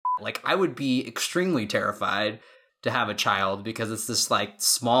Like, I would be extremely terrified to have a child because it's this, like,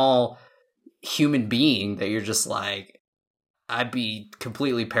 small human being that you're just like, I'd be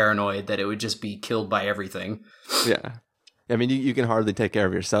completely paranoid that it would just be killed by everything. Yeah. I mean, you can hardly take care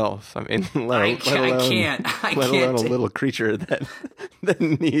of yourself. I mean, I can't. alone a little creature that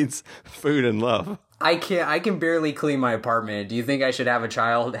needs food and love. I can't. I can barely clean my apartment. Do you think I should have a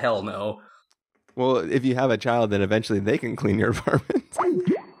child? Hell no. Well, if you have a child, then eventually they can clean your apartment.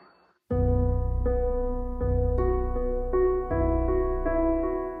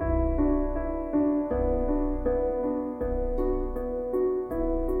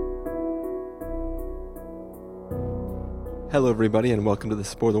 Hello, everybody, and welcome to the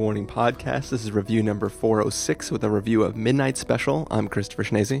Spoiler Warning Podcast. This is review number 406 with a review of Midnight Special. I'm Christopher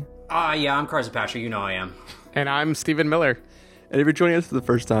Schnese. Yeah, I'm Carson Pasher. You know I am. And I'm Stephen Miller. And if you're joining us for the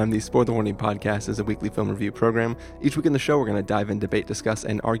first time, the Spoiler Warning Podcast is a weekly film review program. Each week in the show, we're going to dive in, debate, discuss,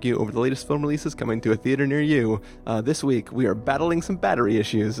 and argue over the latest film releases coming to a theater near you. This week, we are battling some battery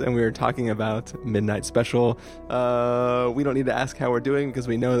issues, and we are talking about Midnight Special. We don't need to ask how we're doing because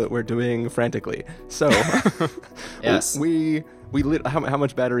we know that we're doing frantically. So, yes, we lit. How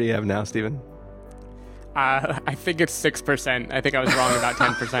much battery do you have now, Stephen? I think it's 6%. I think I was wrong about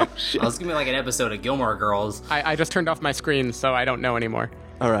 10%. I was going to be like an episode of Gilmore Girls. I just turned off my screen, so I don't know anymore.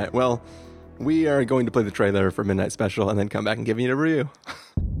 All right, well, we are going to play the trailer for Midnight Special and then come back and give you a review.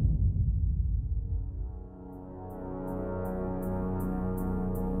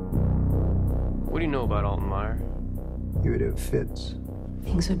 What do you know about Alton Meyer? He would have fits.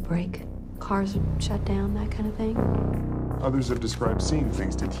 Things would break. Cars would shut down, that kind of thing. Others have described seeing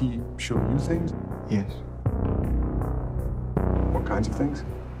things. Did he show you things? Yes. What kinds of things?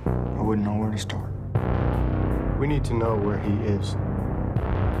 I wouldn't know where to start. We need to know where he is.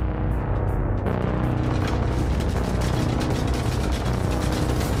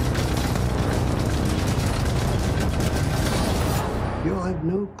 You'll have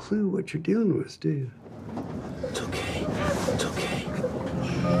no clue what you're dealing with, do you? It's okay. It's okay.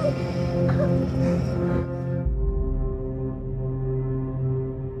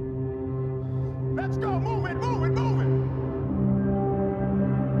 Let's go! Move it! Move it! Move it!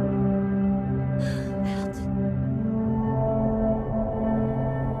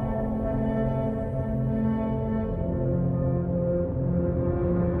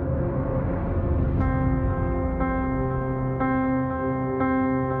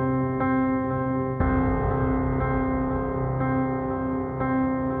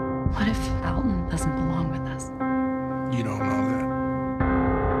 What if Alton doesn't belong with us? You don't know that.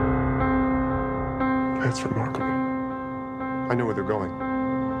 That's remarkable. I know where they're going.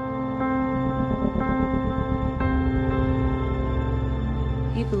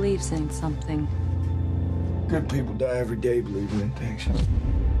 He believes in something. Good people die every day believing in things. You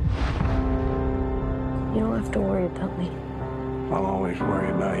don't have to worry about me. I'll always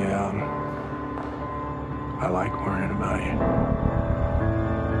worry about you, Alton. I like worrying about you.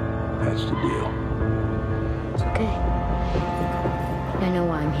 That's the deal. It's okay. I know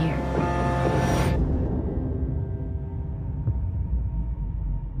why I'm here.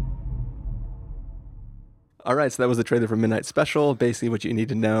 All right, so that was the trailer for Midnight Special. Basically, what you need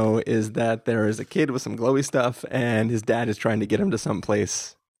to know is that there is a kid with some glowy stuff, and his dad is trying to get him to some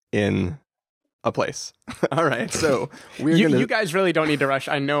place in a place. All right, so You guys really don't need to rush.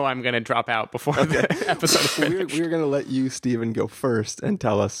 I know I'm going to drop out before the episode is finished. We're going to let you, Stephen, go first and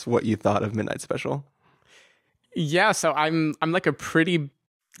tell us what you thought of Midnight Special. Yeah, so I'm like a pretty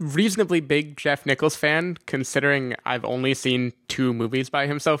reasonably big Jeff Nichols fan, considering I've only seen 2 movies by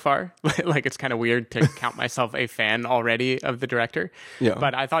him so far. Like, it's kind of weird to count myself a fan already of the director. Yeah.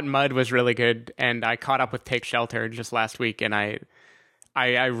 But I thought Mud was really good, and I caught up with Take Shelter just last week, and I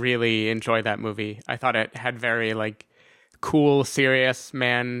really enjoyed that movie. I thought it had very, like, cool, serious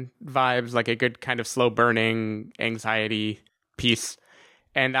man vibes, like a good kind of slow burning anxiety piece.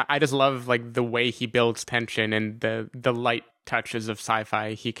 And I just love, like, the way he builds tension and the light touches of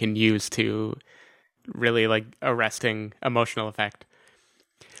sci-fi he can use to really, like, arresting emotional effect.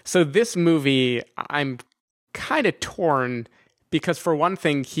 So this movie, I'm kind of torn because, for one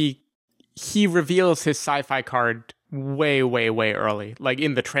thing, he reveals his sci-fi card way, way, way early. Like,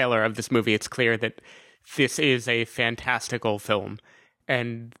 in the trailer of this movie, it's clear that this is a fantastical film,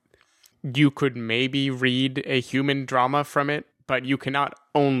 and you could maybe read a human drama from it, but you cannot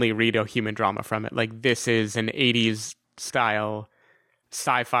only read a human drama from it. Like, this is an 80s style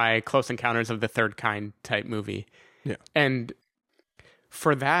sci-fi Close Encounters of the Third Kind type movie. Yeah. And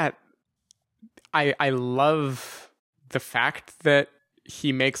for that, I love the fact that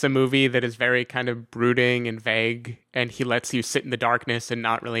he makes a movie that is very kind of brooding and vague, and he lets you sit in the darkness and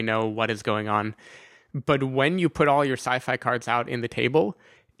not really know what is going on. But when you put all your sci-fi cards out in the table,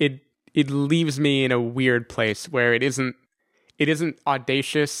 it leaves me in a weird place where it isn't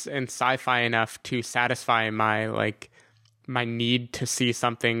audacious and sci-fi enough to satisfy my need to see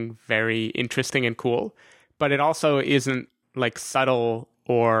something very interesting and cool, but it also isn't like subtle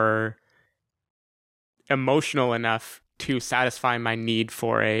or emotional enough to satisfy my need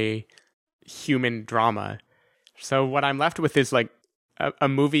for a human drama. So what I'm left with is like a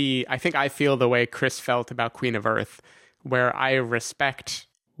movie. I think I feel the way Chris felt about Queen of Earth, where I respect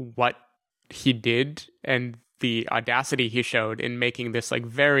what he did and the audacity he showed in making this like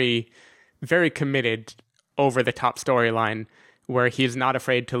very, very committed, over the top storyline where he's not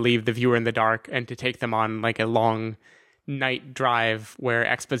afraid to leave the viewer in the dark and to take them on like a long night drive where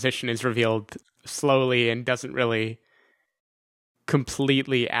exposition is revealed slowly and doesn't really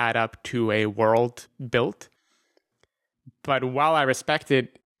completely add up to a world built. But while I respect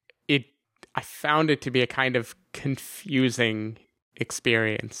it, I found it to be a kind of confusing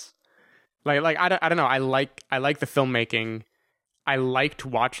experience. Like I don't know. I like the filmmaking. I liked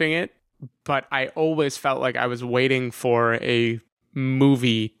watching it, but I always felt like I was waiting for a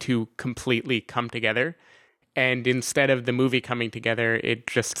movie to completely come together. And instead of the movie coming together, it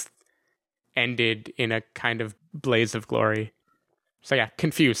just ended in a kind of blaze of glory. So yeah,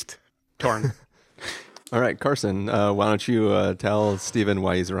 confused, torn. All right, Carson, why don't you tell Steven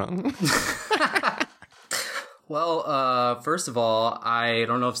why he's wrong? Well, first of all, I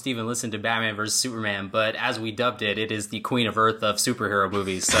don't know if Steven listened to Batman vs. Superman, but as we dubbed it, it is the Queen of Earth of superhero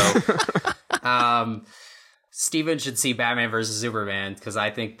movies. So Steven should see Batman vs. Superman because I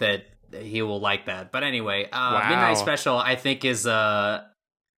think that he will like that. But anyway, wow. Midnight Special, I think is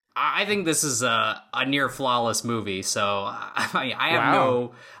I think this is a near flawless movie. So I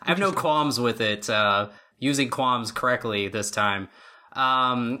have no qualms with it. Using qualms correctly this time.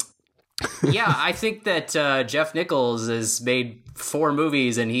 Yeah, I think that Jeff Nichols has made 4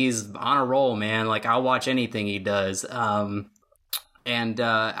 movies and he's on a roll, man. Like, I'll watch anything he does. I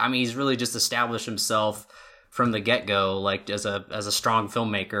mean, he's really just established himself from the get-go, like, as a strong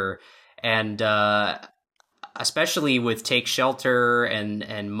filmmaker. And especially with Take Shelter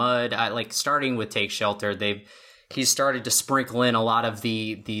and Mud, starting with Take Shelter, he's started to sprinkle in a lot of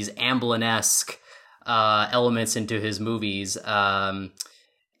these Amblin-esque elements into his movies.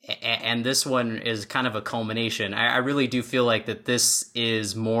 And this one is kind of a culmination. I really do feel like that this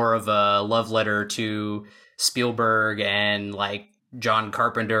is more of a love letter to Spielberg and like John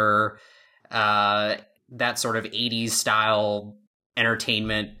Carpenter, that sort of 80s style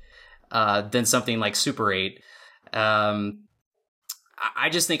entertainment, than something like Super 8. I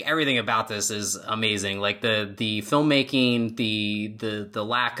just think everything about this is amazing. Like the filmmaking, the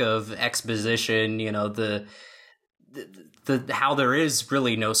lack of exposition, you know, the how there is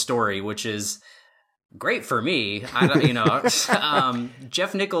really no story, which is great for me.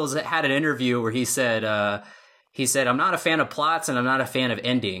 Jeff Nichols had an interview where he said, I'm not a fan of plots and I'm not a fan of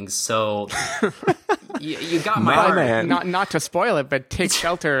endings. So you got my heart. Man. Not to spoil it, but Take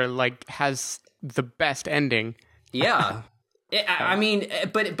Shelter has the best ending. Yeah. I mean,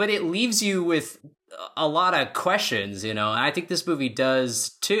 but it leaves you with a lot of questions, you know, and I think this movie does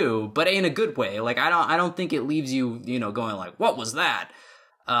too, but in a good way. Like, I don't think it leaves you, you know, going like, what was that?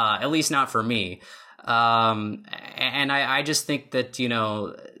 At least not for me. And I just think that, you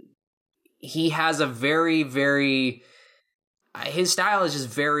know, he has a very, very, his style is just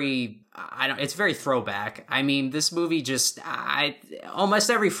very, it's very throwback. I mean, this movie almost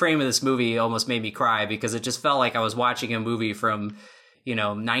every frame of this movie almost made me cry because it just felt like I was watching a movie from, you know,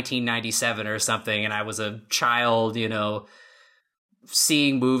 1997 or something, and I was a child, you know,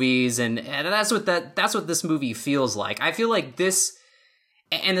 seeing movies, and that's what this movie feels like. I feel like this,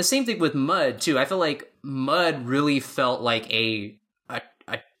 and the same thing with Mud too. I feel like Mud really felt like a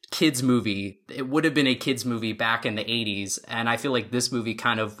kids movie. It would have been a kids movie back in the 80s, and I feel like this movie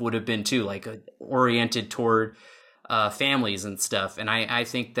kind of would have been too, like oriented toward families and stuff. And I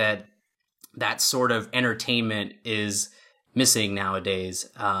think that sort of entertainment is missing nowadays.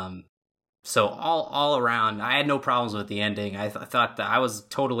 So all around, I had no problems with the ending. I thought that I was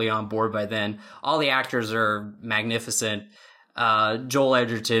totally on board by then. All the actors are magnificent. Joel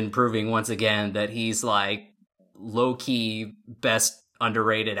Edgerton proving once again that he's like low-key best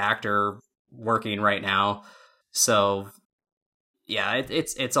underrated actor working right now. So yeah,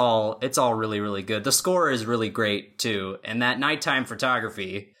 it's all really, really good. The score is really great too. And that nighttime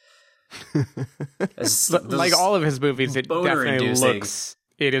photography, like all of his movies, it definitely inducing.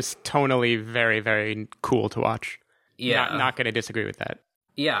 it is tonally very, very cool to watch. Yeah. Not going to disagree with that.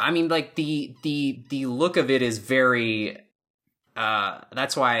 Yeah, I mean, like the look of it is very.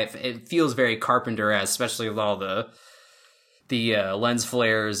 That's why it feels very Carpenter-esque, especially with all the lens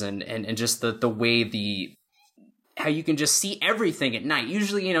flares and just the way how you can just see everything at night.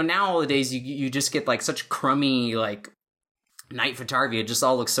 Usually, you know, nowadays you just get like such crummy like night photography. It just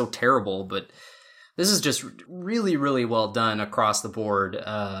all looks so terrible, but this is just really, really well done across the board.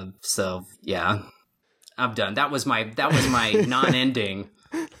 So yeah, I'm done. That was my non-ending.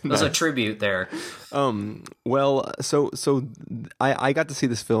 It was a tribute there. Well, so I got to see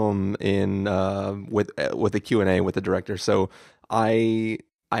this film in with a Q&A with the director. So I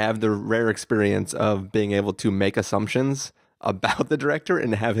have the rare experience of being able to make assumptions about the director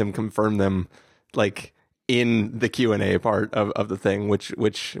and have him confirm them, like in the Q&A part of the thing, which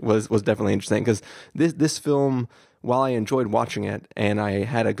was definitely interesting, because this film, while I enjoyed watching it and I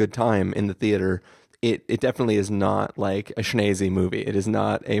had a good time in the theater, it definitely is not like a schnazy movie. It is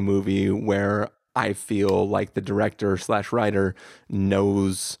not a movie where I feel like the director/writer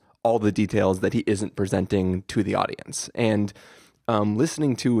knows all the details that he isn't presenting to the audience. And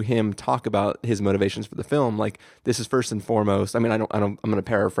listening to him talk about his motivations for the film, like, this is first and foremost, I mean, I'm going to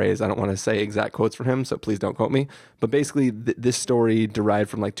paraphrase. I don't want to say exact quotes from him, so please don't quote me. But basically, this story derived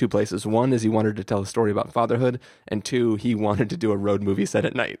from like two places. One is he wanted to tell a story about fatherhood, and two, he wanted to do a road movie set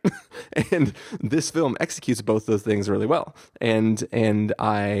at night. And this film executes both those things really well. And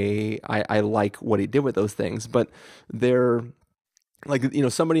I like what he did with those things. But they're like, you know,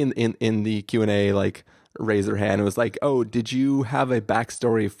 somebody in the Q&A like raised their hand and was like, "Oh, did you have a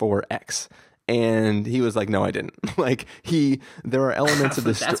backstory for X?" And he was like, "No, I didn't." Like, there are elements of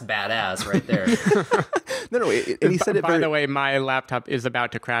this. That's badass right there. No, and he said it. By the way, my laptop is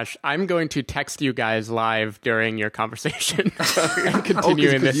about to crash. I'm going to text you guys live during your conversation and continue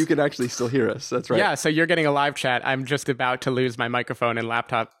in this. You can actually still hear us. That's right. Yeah, so you're getting a live chat. I'm just about to lose my microphone and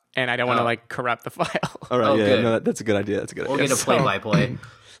laptop, and I don't want to like corrupt the file. All right, yeah, good. No, that's a good idea. We'll get a play-by-play.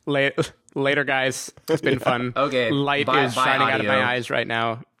 Later, guys. It's been fun. Okay. Light is shining out of my eyes right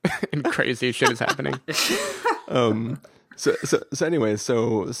now, and crazy shit is happening. So anyway,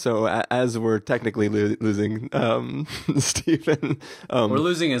 so as we're technically losing Stephen, we're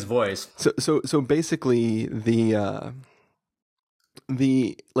losing his voice. So basically the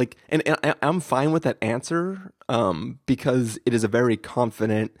like, and I'm fine with that answer, because it is a very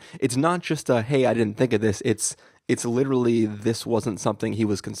confident. It's not just a, hey, I didn't think of this. It's literally, this wasn't something he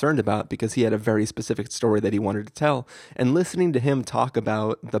was concerned about because he had a very specific story that he wanted to tell. And listening to him talk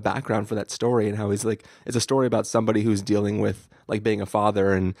about the background for that story and how he's like, it's a story about somebody who's dealing with like being a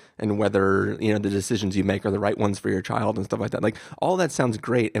father and whether, you know, the decisions you make are the right ones for your child and stuff like that. Like, all that sounds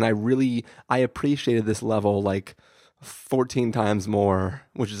great. And I appreciated this level like 14 times more,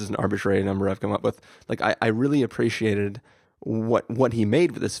 which is an arbitrary number I've come up with. Like, I really appreciated what he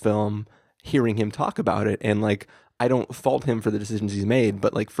made with this film, hearing him talk about it. And like, I don't fault him for the decisions he's made,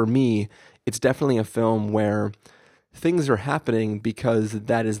 but like, for me, it's definitely a film where things are happening because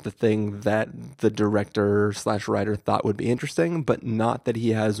that is the thing that the director/writer thought would be interesting, but not that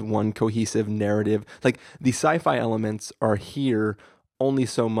he has one cohesive narrative. Like, the sci-fi elements are here only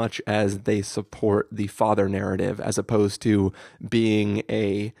so much as they support the father narrative, as opposed to being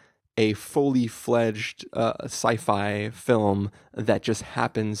a fully fledged sci-fi film that just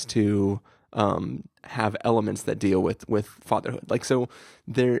happens to have elements that deal with fatherhood. Like, so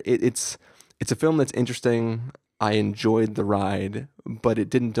it's a film that's interesting. I enjoyed the ride, but it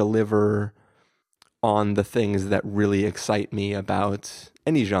didn't deliver on the things that really excite me about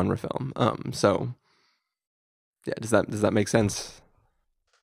any genre film. So yeah, does that make sense?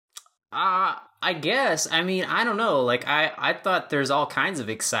 I guess. I mean, I don't know. Like, I thought there's all kinds of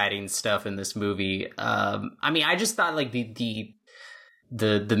exciting stuff in this movie. I mean, I just thought like the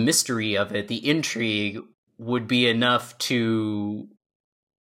mystery of it, the intrigue, would be enough to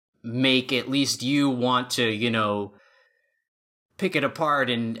make at least you want to, you know, pick it apart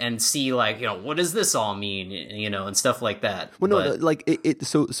and see, like, you know, what does this all mean, you know, and stuff like that. Well, no, like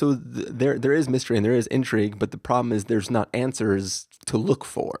there is mystery and there is intrigue, but the problem is there's not answers to look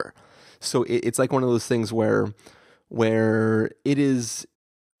for. So it's like one of those things where it is,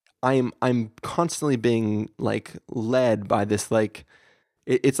 I'm constantly being like led by this, like,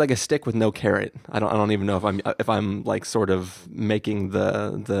 it's like a stick with no carrot. I don't even know if I'm like sort of making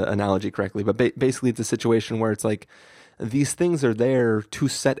the analogy correctly, but basically it's a situation where it's like, these things are there to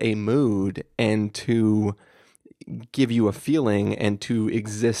set a mood and to give you a feeling and to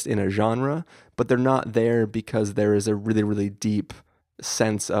exist in a genre, but they're not there because there is a really, really deep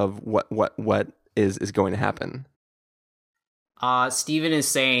sense of what is going to happen. Steven is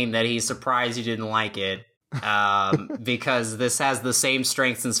saying that he's surprised you didn't like it. because this has the same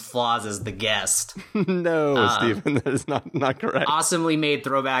strengths and flaws as The Guest. No, Stephen, that is not correct. Awesomely made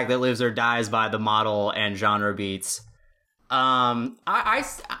throwback that lives or dies by the model and genre beats. I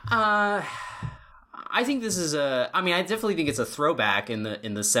think this is I definitely think it's a throwback in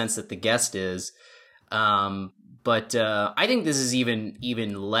the sense that The Guest is. But I think this is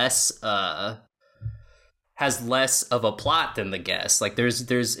even less has less of a plot than The Guest. Like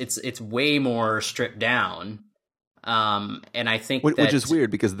it's way more stripped down. And I think which is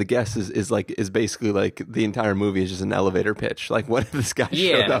weird because The Guest is basically like the entire movie is just an elevator pitch. Like, what if this guy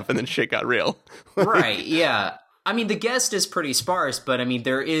showed up and then shit got real? Right? Yeah. I mean, The Guest is pretty sparse, but I mean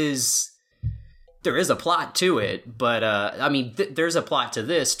there is a plot to it. But I mean, there's a plot to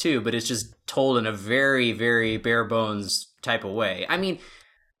this too, but it's just told in a very, very bare bones type of way. I mean,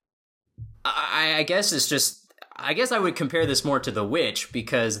 I guess it's just, I guess I would compare this more to The Witch,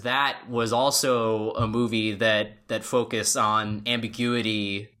 because that was also a movie that focused on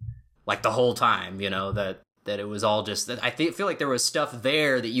ambiguity like the whole time, you know, that it was all just, I feel like there was stuff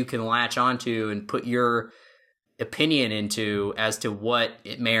there that you can latch onto and put your opinion into as to what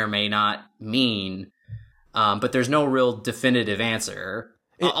it may or may not mean. But there's no real definitive answer.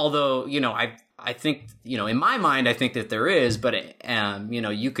 Although, you know, I think, you know, in my mind, I think that there is, but, you know,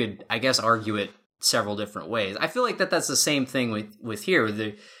 you could, I guess, argue it several different ways. I feel like that's the same thing with here.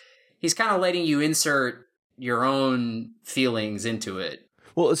 He's kind of letting you insert your own feelings into it.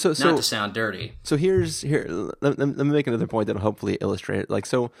 Well, not to sound dirty. So let me make another point that'll hopefully illustrate it. Like,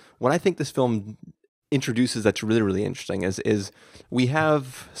 so what I think this film introduces that's really, really interesting is we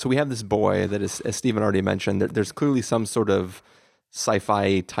have this boy that is, as Stephen already mentioned, there's clearly some sort of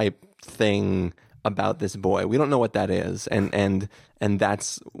sci-fi type thing about this boy. We don't know what that is, and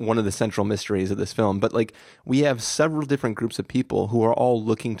that's one of the central mysteries of this film. But like, we have several different groups of people who are all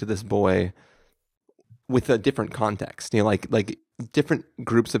looking to this boy with a different context. You know, like different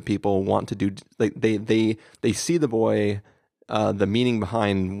groups of people want to do, like they see the boy, the meaning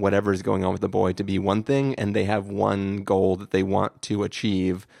behind whatever is going on with the boy to be one thing, and they have one goal that they want to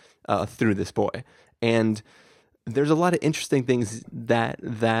achieve through this boy. And there's a lot of interesting things that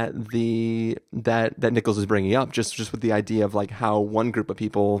Nichols is bringing up, just with the idea of like how one group of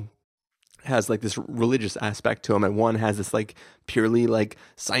people has like this religious aspect to them, and one has this like purely like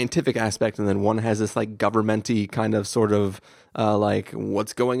scientific aspect, and then one has this like governmenty kind of sort of like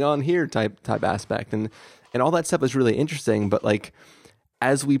what's going on here type aspect, and all that stuff is really interesting. But like,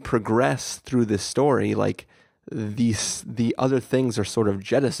 as we progress through this story, like the other things are sort of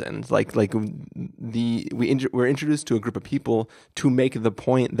jettisoned. Like we're introduced to a group of people to make the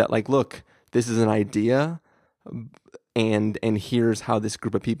point that like, look, this is an idea, and here's how this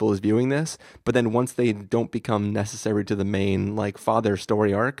group of people is viewing this. But then once they don't become necessary to the main like father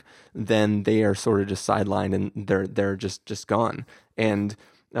story arc, then they are sort of just sidelined and they're just gone. And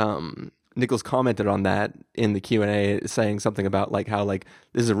Nichols commented on that in the Q&A, saying something about like how like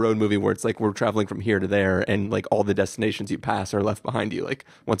this is a road movie where it's like we're traveling from here to there, and like all the destinations you pass are left behind you. Like,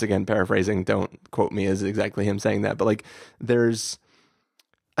 once again, paraphrasing, don't quote me as exactly him saying that, but like there's,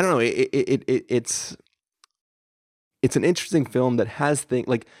 I don't know, it's an interesting film that has things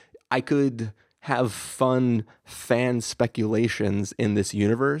like, I could have fun fan speculations in this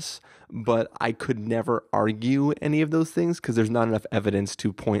universe, but I could never argue any of those things because there's not enough evidence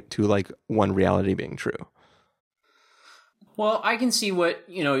to point to like one reality being true. Well, I can see what,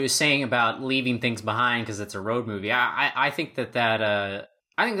 you know, you're saying about leaving things behind because it's a road movie. I think I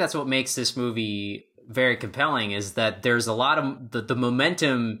think that's what makes this movie very compelling, is that there's a lot of the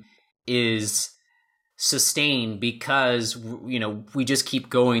momentum is sustained because, you know, we just keep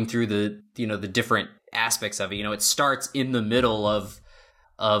going through the, you know, the different aspects of it. You know, it starts in the middle of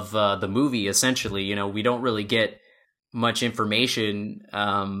the movie, essentially. You know, we don't really get much information,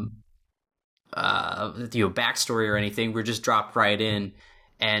 backstory or anything. We're just dropped right in,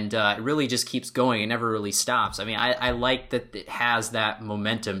 and it really just keeps going. It never really stops. I mean, I like that it has that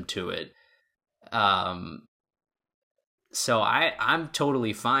momentum to it. So I'm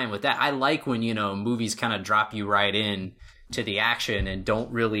totally fine with that. I like when, you know, movies kind of drop you right in to the action and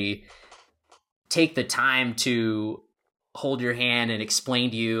don't really take the time to hold your hand and explain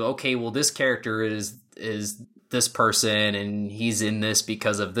to you, okay, well, this character is this person and he's in this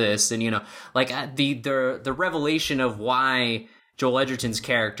because of this. And, you know, like the revelation of why Joel Edgerton's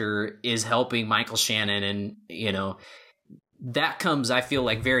character is helping Michael Shannon, and, you know, that comes, I feel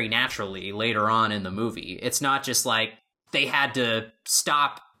like, very naturally later on in the movie. It's not just like they had to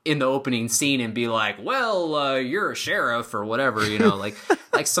stop in the opening scene and be like, well, you're a sheriff or whatever, you know, like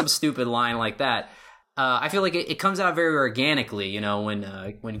some stupid line like that. I feel like it comes out very organically, you know,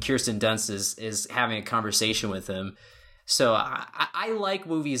 when Kirsten Dunst is having a conversation with him. So I like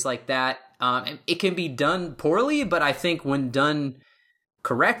movies like that. It can be done poorly, but I think when done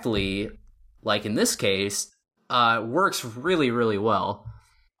correctly, like in this case, works really, really well.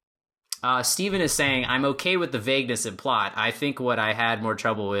 Steven is saying, I'm okay with the vagueness in plot. I think what I had more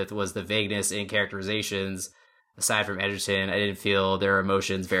trouble with was the vagueness in characterizations. Aside from Edgerton, I didn't feel their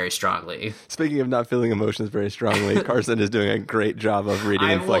emotions very strongly. Speaking of not feeling emotions very strongly, Carson is doing a great job of reading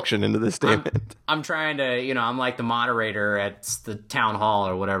inflection into this statement. I'm trying to, you know, I'm like the moderator at the town hall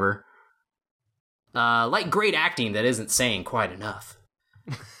or whatever. Like great acting that isn't saying quite enough.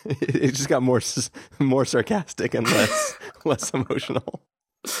 It just got more sarcastic and less emotional.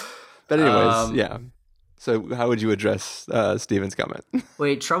 But anyways, yeah. So how would you address Steven's comment?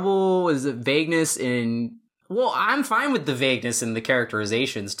 Wait, trouble was vagueness in... Well, I'm fine with the vagueness in the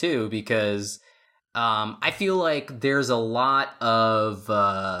characterizations too, because I feel like there's a lot of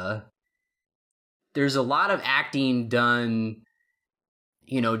acting done,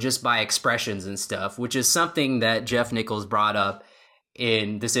 you know, just by expressions and stuff, which is something that Jeff Nichols brought up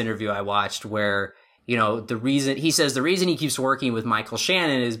in this interview I watched, where, you know, the reason he keeps working with Michael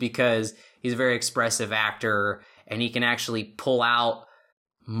Shannon is because he's a very expressive actor and he can actually pull out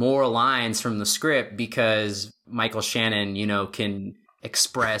more lines from the script because Michael Shannon, you know, can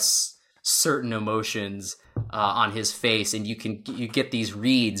express certain emotions on his face, and you get these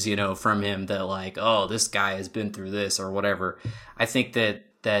reads, you know, from him that like, oh, this guy has been through this or whatever. I think that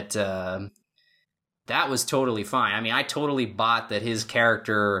was totally fine. I mean, I totally bought that his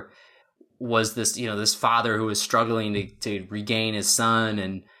character was this, you know, this father who was struggling to regain his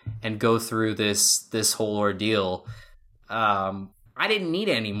son and go through this whole ordeal. I didn't need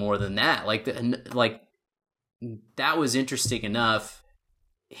any more than that. Like that was interesting enough.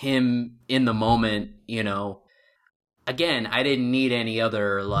 Him in the moment, you know. Again, I didn't need any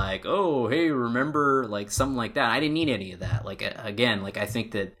other like, oh, hey, remember, like something like that. I didn't need any of that. Like again, like I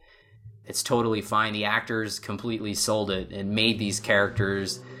think that it's totally fine. The actors completely sold it and made these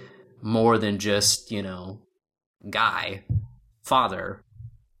characters more than just, you know, father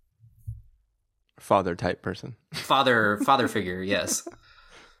type person. Father figure, yes.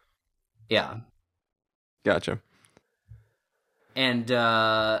 Yeah. Gotcha. And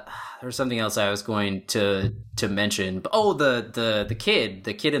there's something else I was going to mention. Oh, the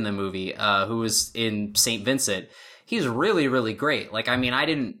kid in the movie who was in St. Vincent. He's really, really great. Like, I mean, I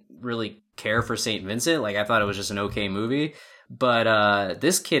didn't really care for St. Vincent. Like, I thought it was just an okay movie. But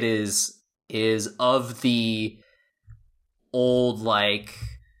this kid is of the old, like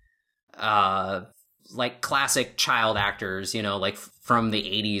classic child actors, you know, like from the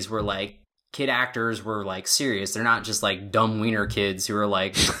 80s, where like kid actors were like serious. They're not just like dumb wiener kids who are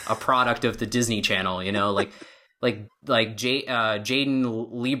like a product of the Disney Channel, you know, like Jaden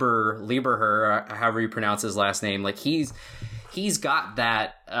Lieberher, however you pronounce his last name. Like he's got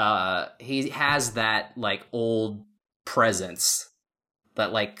that, he has that like old presence,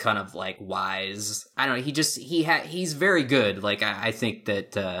 that like kind of like wise, I don't know. He's very good. Like I think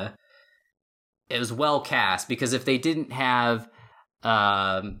that, it was well cast, because if they didn't have,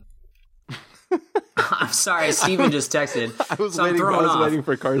 I'm sorry, Steven just texted. I was waiting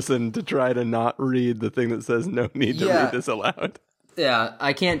for Carson to try to not read the thing that says no need to read this aloud. Yeah,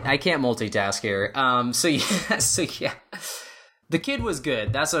 I can't multitask here. So yeah. The kid was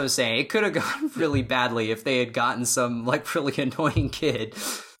good. That's what I was saying. It could have gone really badly if they had gotten some like really annoying kid.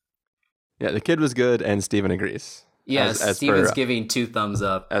 Yeah, the kid was good, and Steven agrees. Yes, Steven's giving 2 thumbs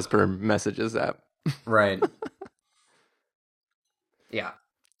up. As per Messages app. Right. Yeah.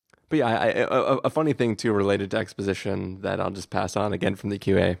 But yeah, a funny thing too related to exposition that I'll just pass on again from the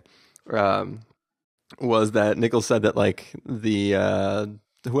QA was that Nichols said that like the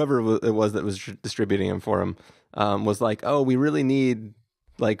whoever it was that was distributing him for him was like, oh, we really need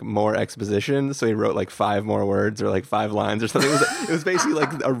like more exposition, so he wrote like 5 more words or like 5 lines or something. It was basically like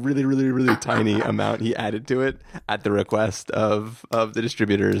a really, really, really tiny amount he added to it at the request of the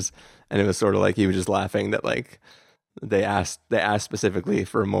distributors, and it was sort of like he was just laughing that like they asked specifically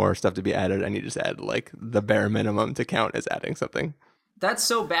for more stuff to be added, and he just added like the bare minimum to count as adding something. That's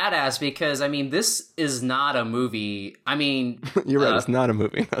so badass, because I mean, this is not a movie. I mean, you're right. It's not a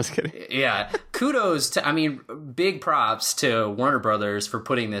movie. I was kidding. Yeah. Kudos to, I mean, big props to Warner Brothers for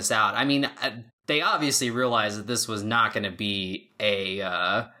putting this out. I mean, they obviously realized that this was not going to be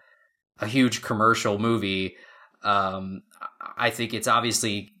a huge commercial movie. I think it's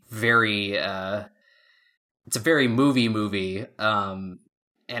obviously very, it's a very movie.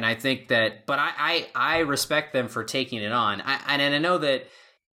 And I think that, but I respect them for taking it on. And I know that,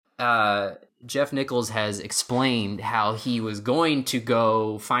 Jeff Nichols has explained how he was going to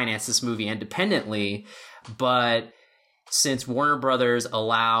go finance this movie independently, but since Warner Brothers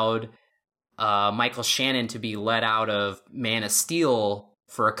allowed Michael Shannon to be let out of Man of Steel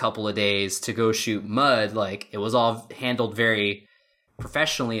for a couple of days to go shoot Mud, like, it was all handled very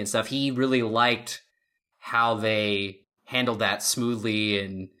professionally and stuff. He really liked how they handled that smoothly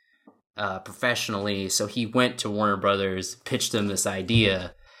and professionally, so he went to Warner Brothers, pitched them this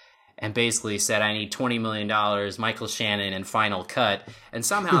idea, and basically said, I need $20 million, Michael Shannon, and Final Cut. And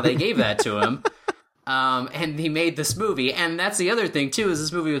somehow they gave that to him. And he made this movie. And that's the other thing, too, is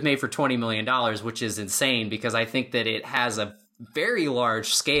this movie was made for $20 million, which is insane because I think that it has a very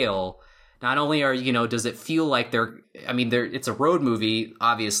large scale. Not only does it feel like it's a road movie,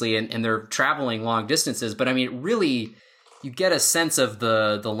 obviously, and they're traveling long distances, but I mean, really, you get a sense of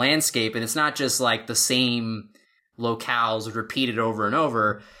the landscape, and it's not just like the same locales repeated over and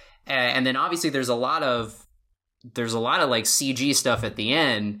over. And then obviously there's a lot of like CG stuff at the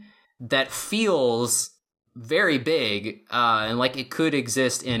end that feels very big, and like it could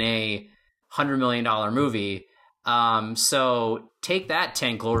exist in a $100 million movie. So take that,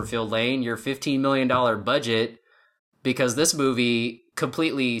 10 Cloverfield Lane, your $15 million budget, because this movie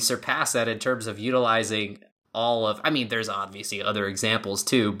completely surpassed that in terms of utilizing there's obviously other examples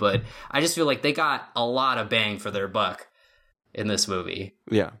too, but I just feel like they got a lot of bang for their buck in this movie.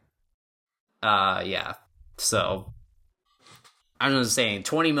 Yeah. Yeah. So I'm just saying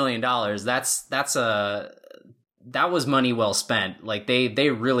 $20 million, that was money well spent. Like they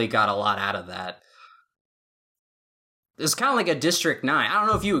really got a lot out of that. It's kind of like a District 9. I don't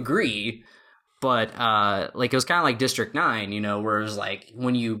know if you agree, but like it was kind of like District 9, where it was like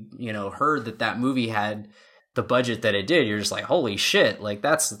when you heard that movie had the budget that it did, you're just like, holy shit, like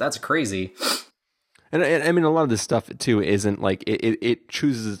that's crazy. And I mean, a lot of this stuff too isn't like it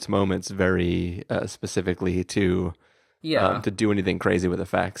chooses its moments very specifically to do anything crazy with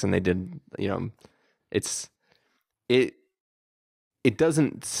effects, and they did. It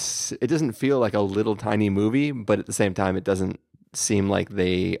doesn't feel like a little tiny movie, but at the same time, it doesn't seem like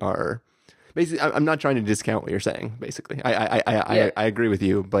they are. Basically, I'm not trying to discount what you're saying. Basically, I agree with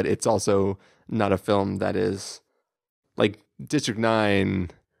you, but it's also not a film that is like District 9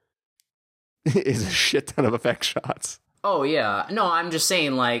 is a shit ton of effect shots. Oh yeah, no, I'm just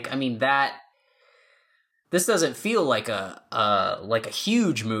saying, like, I mean that this doesn't feel like a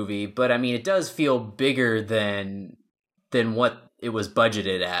huge movie, but I mean it does feel bigger than what it was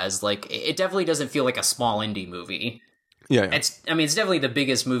budgeted as. Like it definitely doesn't feel like a small indie movie. Yeah. It's definitely the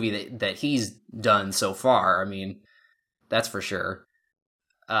biggest movie that he's done so far. I mean, that's for sure.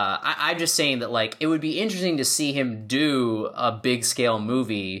 I'm just saying that like it would be interesting to see him do a big scale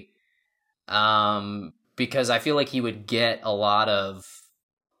movie. Because I feel like he would get he'd get a lot of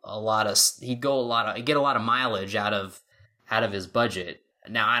mileage out of his budget.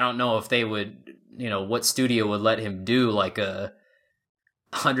 Now, I don't know if they would, what studio would let him do like a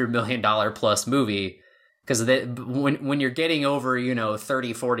 $100 million plus movie. Because when you're getting over,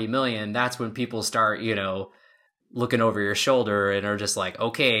 30, 40 million, that's when people start, looking over your shoulder and are just like,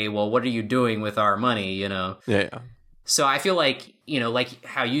 okay, well, what are you doing with our money? Yeah. So I feel like, like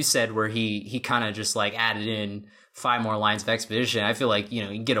how you said, where he kind of just like added in 5 more lines of exposition. I feel like, you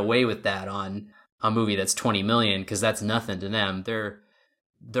can get away with that on a movie that's 20 million because that's nothing to them.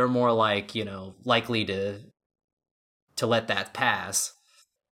 They're more like, likely to let that pass.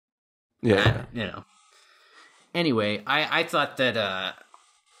 Yeah. Anyway, I thought that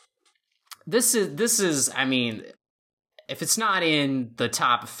this is I mean, if it's not in the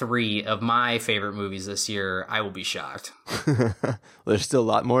top 3 of my favorite movies this year, I will be shocked. There's still a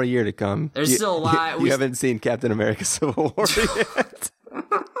lot more year to come. There's still a lot. You haven't seen Captain America Civil War yet.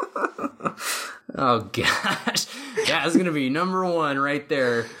 Oh gosh, that's gonna be number 1 right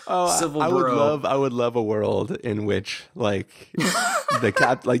there. Civil War. I would love a world in which like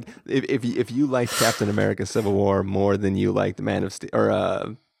if you liked Captain America Civil War more than you liked Man of Steel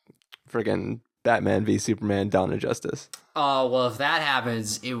or friggin' Batman v Superman: Dawn of Justice. Oh, well, if that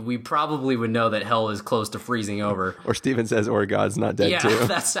happens, we probably would know that hell is close to freezing over. Or Steven says, or God's not dead too. Yeah,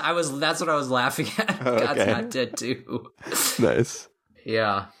 that's what I was laughing at. Oh, okay. God's not dead too. Nice.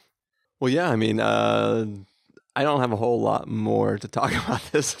 Yeah. Well, yeah, I mean, I don't have a whole lot more to talk about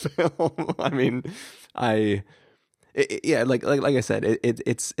this film. I mean, like I said,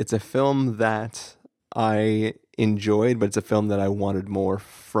 it's a film that I enjoyed, but it's a film that I wanted more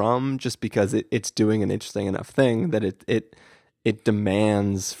from, just because it's doing an interesting enough thing that it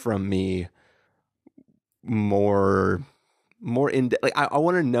demands from me more in like I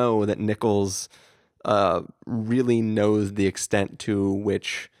want to know that Nichols really knows the extent to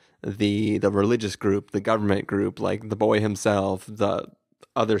which the religious group, the government group, like the boy himself, the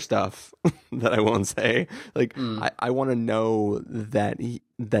other stuff that I won't say. Like, I want to know that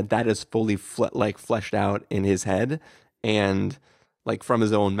that is fully fleshed out in his head, and like from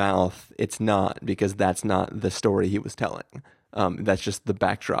his own mouth, it's not, because that's not the story he was telling. That's just the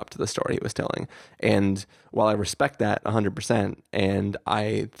backdrop to the story he was telling. And while I respect that 100%, and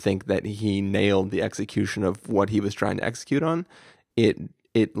I think that he nailed the execution of what he was trying to execute on,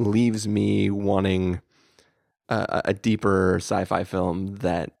 it leaves me wanting a deeper sci-fi film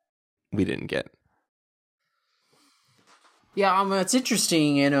that we didn't get. Yeah, it's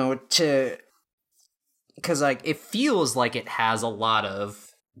interesting, you know, because like it feels like it has a lot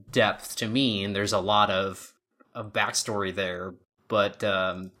of depth to me, and there's a lot of backstory there. But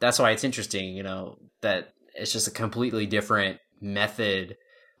that's why it's interesting, you know, that it's just a completely different method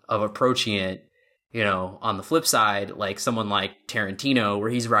of approaching it. You know, on the flip side, like someone like Tarantino, where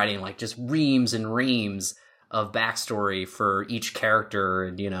he's writing like just reams and reams of backstory for each character,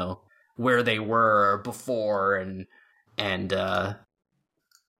 and you know where they were before, and so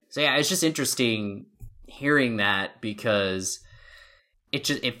yeah, it's just interesting hearing that, because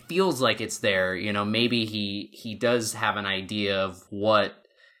it feels like it's there. You know, maybe he does have an idea of what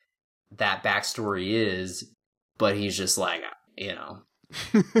that backstory is, but he's just like, you know,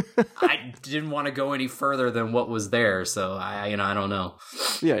 I didn't want to go any further than what was there, so I don't know.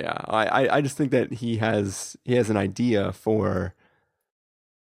 Yeah. I just think that he has an idea for,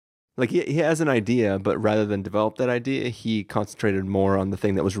 like, he has an idea, but rather than develop that idea, he concentrated more on the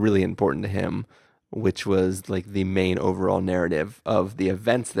thing that was really important to him, which was like the main overall narrative of the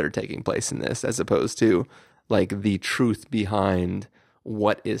events that are taking place in this, as opposed to like the truth behind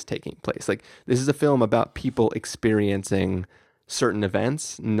what is taking place. Like, this is a film about people experiencing certain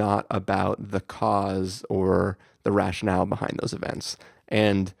events, not about the cause or the rationale behind those events.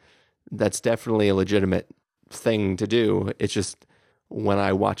 And that's definitely a legitimate thing to do. It's just, when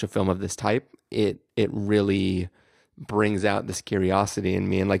I watch a film of this type, it really brings out this curiosity in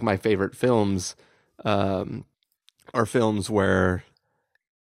me. And like, my favorite films are films where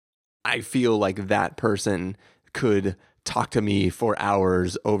I feel like that person could talk to me for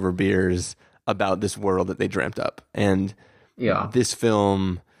hours over beers about this world that they dreamt up. And yeah, this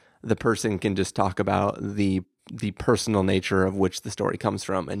film, the person can just talk about the personal nature of which the story comes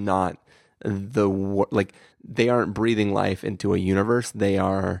from, and not like, they aren't breathing life into a universe. They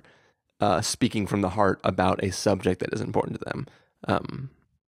are speaking from the heart about a subject that is important to them.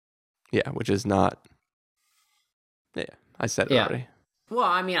 Yeah, which is not. Yeah, I said it already. Well,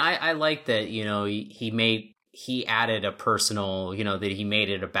 I mean, I like that. You know, he added a personal. You know, that he made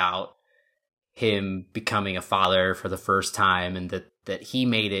it about him becoming a father for the first time, and that he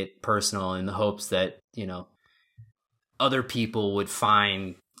made it personal in the hopes that, you know, other people would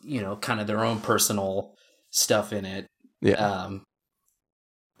find, you know, kind of their own personal stuff in it. Yeah.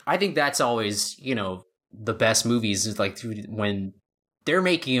 I think that's always, you know, the best movies is like when they're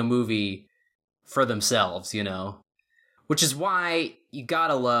making a movie for themselves, you know, which is why you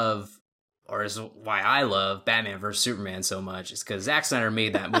gotta love, or is why I love Batman vs. Superman so much, is because Zack Snyder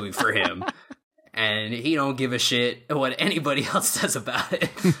made that movie for him. And he don't give a shit what anybody else says about it.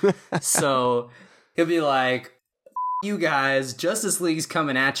 So he'll be like, you guys, Justice League's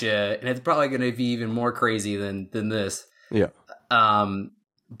coming at you, and it's probably going to be even more crazy than this. Yeah.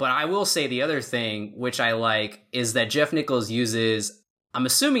 But I will say the other thing, which I like, is that Jeff Nichols uses, I'm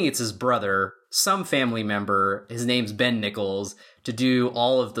assuming it's his brother, some family member, his name's Ben Nichols, to do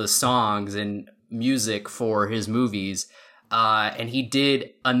all of the songs and music for his movies. And he did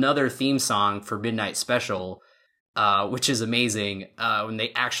another theme song for Midnight Special, which is amazing, when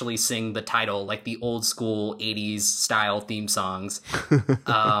they actually sing the title, like the old school 80s style theme songs.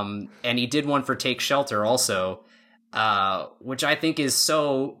 And he did one for Take Shelter also, which I think is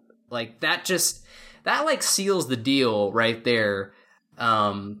so, like, that like seals the deal right there.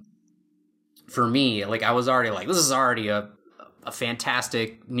 For me, like, I was already like, this is already a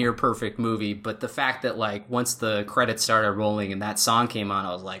fantastic, near perfect movie, but the fact that, like, once the credits started rolling and that song came on,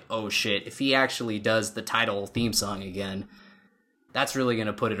 I was like, oh shit, if he actually does the title theme song again, that's really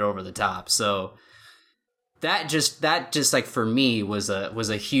gonna put it over the top. So that just like, for me was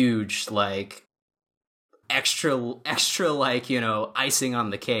a huge, like, extra like, you know, icing on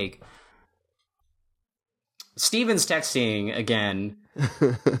the cake. Steven's texting again.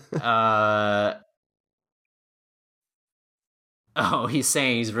 Oh, he's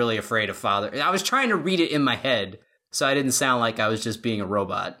saying he's really afraid of father. I was trying to read it in my head, so I didn't sound like I was just being a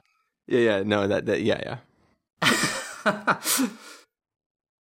robot. Yeah, no, yeah.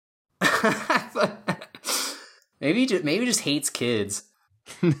 Maybe just hates kids.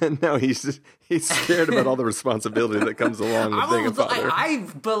 No, he's scared about all the responsibility that comes along with being a father.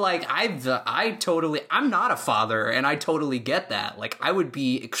 I'm not a father, and I totally get that. Like, I would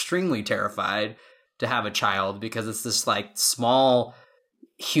be extremely terrified to have a child because it's this like small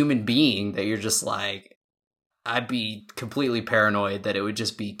human being that you're just like, I'd be completely paranoid that it would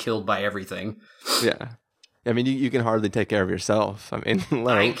just be killed by everything. Yeah. I mean, you can hardly take care of yourself. I mean,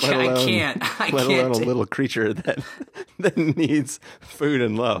 I can't. Let alone a little creature that needs food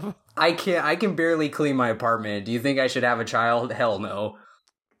and love. I can't. I can barely clean my apartment. Do you think I should have a child? Hell no.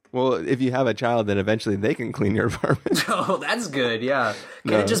 Well, if you have a child, then eventually they can clean your apartment. Oh, that's good. Yeah.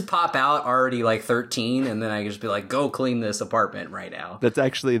 Can it just pop out already like 13, and then I can just be like, go clean this apartment right now? That's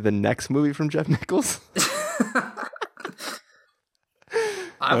actually the next movie from Jeff Nichols.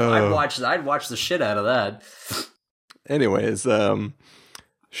 I'd watch the shit out of that. Anyways,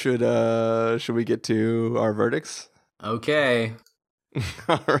 should we get to our verdicts? Okay.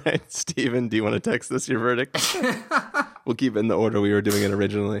 All right, Steven, do you want to text us your verdict? We'll keep it in the order we were doing it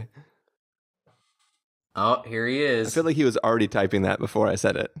originally. Oh, here he is. I feel like he was already typing that before I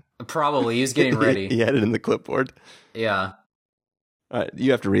said it. Probably. He was getting ready. He had it in the clipboard. Yeah. All right,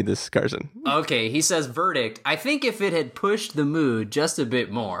 you have to read this, Carson. Okay, he says, verdict. I think if it had pushed the mood just a bit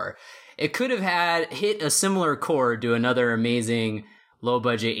more, it could have hit a similar chord to another amazing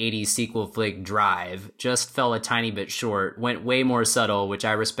low-budget 80s sequel flick, Drive. Just fell a tiny bit short, went way more subtle, which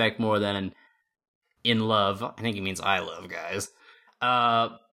I respect more than In Love. I think he means I Love, guys.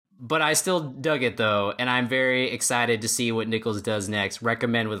 But I still dug it, though, and I'm very excited to see what Nichols does next.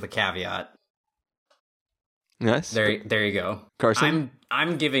 Recommend with a caveat. Nice. There you go. Carson?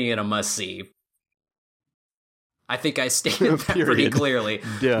 I'm giving it a must-see. I think I stated that pretty clearly.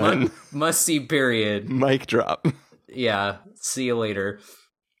 Done. Must-see, period. Mic drop. Yeah. See you later.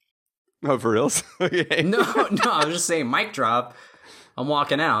 Oh, for reals? Okay. No, I was just saying mic drop. I'm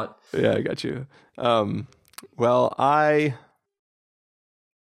walking out. Yeah, I got you. Well, I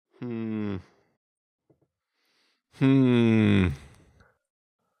don't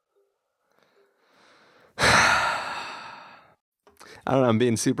know, I'm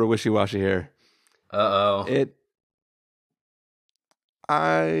being super wishy-washy here. Uh-oh.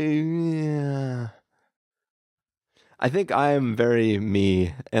 I think I am very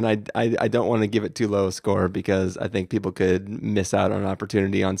me, and I don't want to give it too low a score because I think people could miss out on an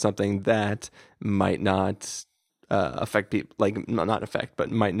opportunity on something that might not affect people, like not affect, but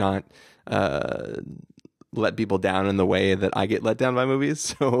might not let people down in the way that I get let down by movies.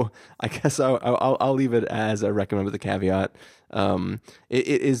 So I guess I'll leave it as a recommend with a caveat. It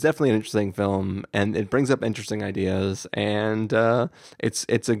is definitely an interesting film, and it brings up interesting ideas, and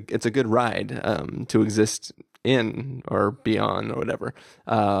it's a good ride to exist in or beyond or whatever.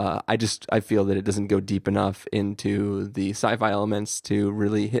 I feel that it doesn't go deep enough into the sci-fi elements to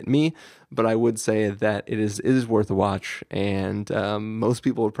really hit me, but I would say that it is worth a watch, and most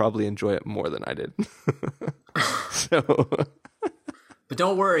people would probably enjoy it more than I did. So, but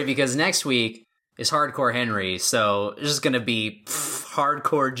don't worry, because next week is Hardcore Henry, so there's just gonna be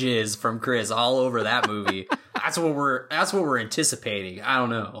hardcore jizz from Chris all over that movie. That's what we're anticipating. I don't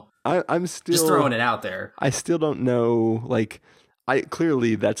know. I'm still just throwing it out there. I still don't know. Like,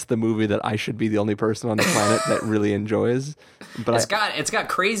 clearly that's the movie that I should be the only person on the planet that really enjoys. But it's got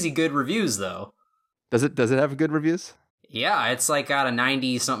crazy good reviews though. Does it have good reviews? Yeah, it's like got a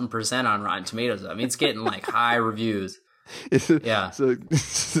 90-something% on Rotten Tomatoes. I mean, it's getting like high reviews. Yeah. So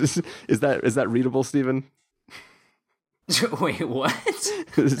is that readable, Steven? Wait, what?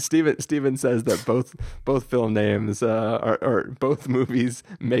 Steven says that both film names or both movies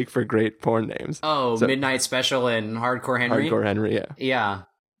make for great porn names. Oh, so, Midnight Special and Hardcore Henry? Hardcore Henry, yeah. Yeah.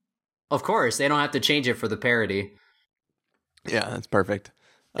 Of course, they don't have to change it for the parody. Yeah, that's perfect.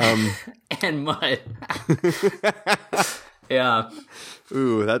 And Mud. Yeah.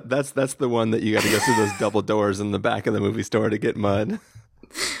 Ooh, that's the one that you got to go through those double doors in the back of the movie store to get Mud.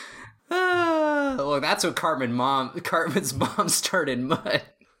 Look, that's what Cartman's mom started Mud.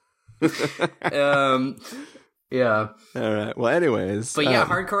 Yeah. All right. Well, anyways. But yeah,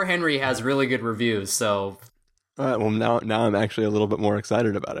 Hardcore Henry has really good reviews, so. All right. Well, now I'm actually a little bit more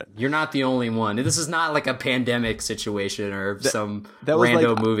excited about it. You're not the only one. This is not like a pandemic situation or some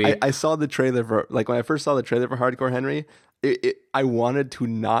rando movie. I saw the trailer for, like, when I first saw the trailer for Hardcore Henry, I wanted to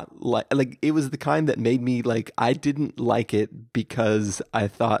not like it was the kind that made me like, I didn't like it because I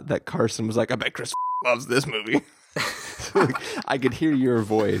thought that Carson was like, I bet Chris loves this movie. So, like, I could hear your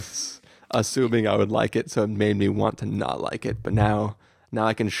voice assuming I would like it, so it made me want to not like it. But now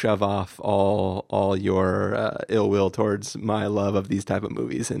I can shove off all your ill will towards my love of these type of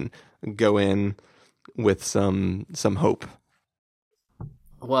movies and go in with some hope.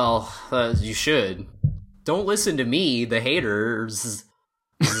 Well, you should. Don't listen to me, the haters.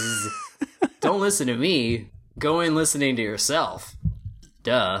 Don't listen to me. Go in listening to yourself.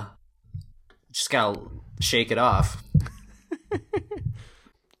 Duh. Just gotta shake it off.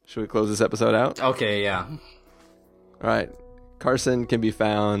 Should we close this episode out? Okay, yeah. All right. Carson can be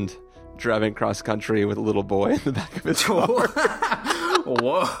found driving cross country with a little boy in the back of his car.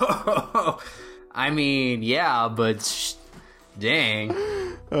 Whoa. I mean, yeah, but dang.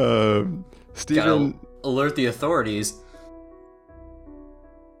 Steven... Gotta alert the authorities.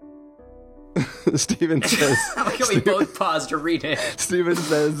 Steven says... we both paused to read it. Steven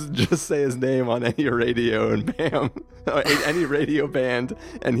says, just say his name on any radio and bam. Any radio band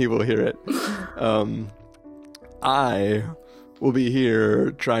and he will hear it. I will be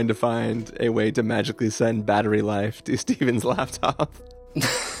here trying to find a way to magically send battery life to Steven's laptop.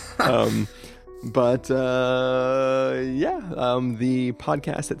 The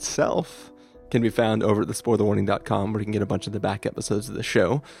podcast itself can be found over at thespoilerwarning.com, where you can get a bunch of the back episodes of the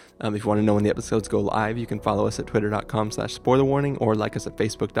show. If you want to know when the episodes go live, you can follow us at twitter.com/spoilerwarning or like us at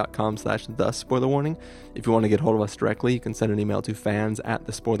facebook.com/thespoilerwarning. If you want to get hold of us directly, you can send an email to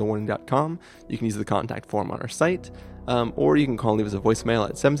fans@thespoilerwarning.com. You can use the contact form on our site, or you can call and leave us a voicemail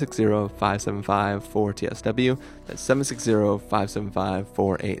at 760-575-4TSW. That's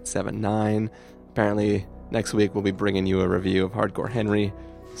 760-575-4879. Apparently, next week we'll be bringing you a review of Hardcore Henry,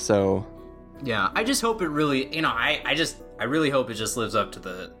 so... Yeah, I just hope it really, I really hope it just lives up to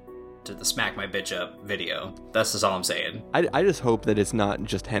the Smack My Bitch Up video. That's just all I'm saying. I just hope that it's not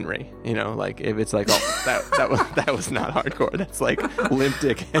just Henry, like if it's like, oh, that was not hardcore. That's like limp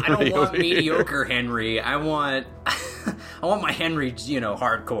dick Henry. I don't want mediocre here. Henry. I want my Henry,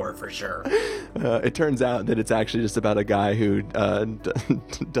 hardcore for sure. It turns out that it's actually just about a guy who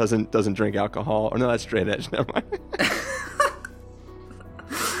doesn't drink alcohol. Or no, that's straight edge. Never mind.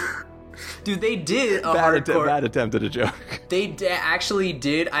 Dude, they did a bad attempt at a joke. They actually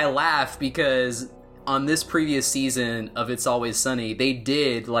did. I laugh because on this previous season of It's Always Sunny, they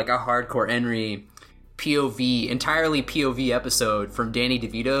did like a Hardcore Henry entirely POV episode from Danny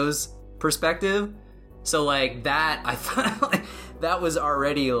DeVito's perspective. So like that, I thought like that was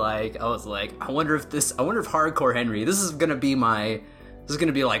already like, I was like, I wonder if Hardcore Henry, this is gonna be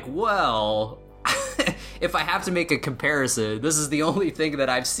like, well, if I have to make a comparison, this is the only thing that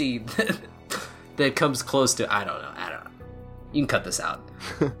I've seen that comes close to, I don't know. You can cut this out.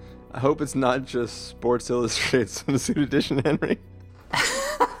 I hope it's not just Sports Illustrated Swimsuit Edition Henry.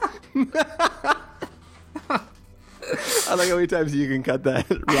 I like how many times you can cut that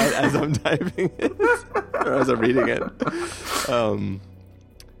right as I'm typing it, or as I'm reading it. I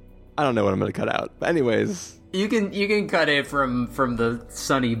don't know what I'm going to cut out. But anyways. You can cut it from the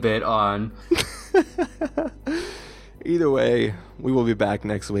Sunny bit on. Either way, we will be back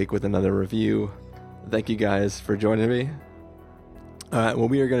next week with another review. Thank you guys for joining me. All right, well,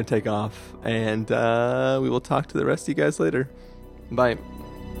 we are going to take off, and we will talk to the rest of you guys later. Bye.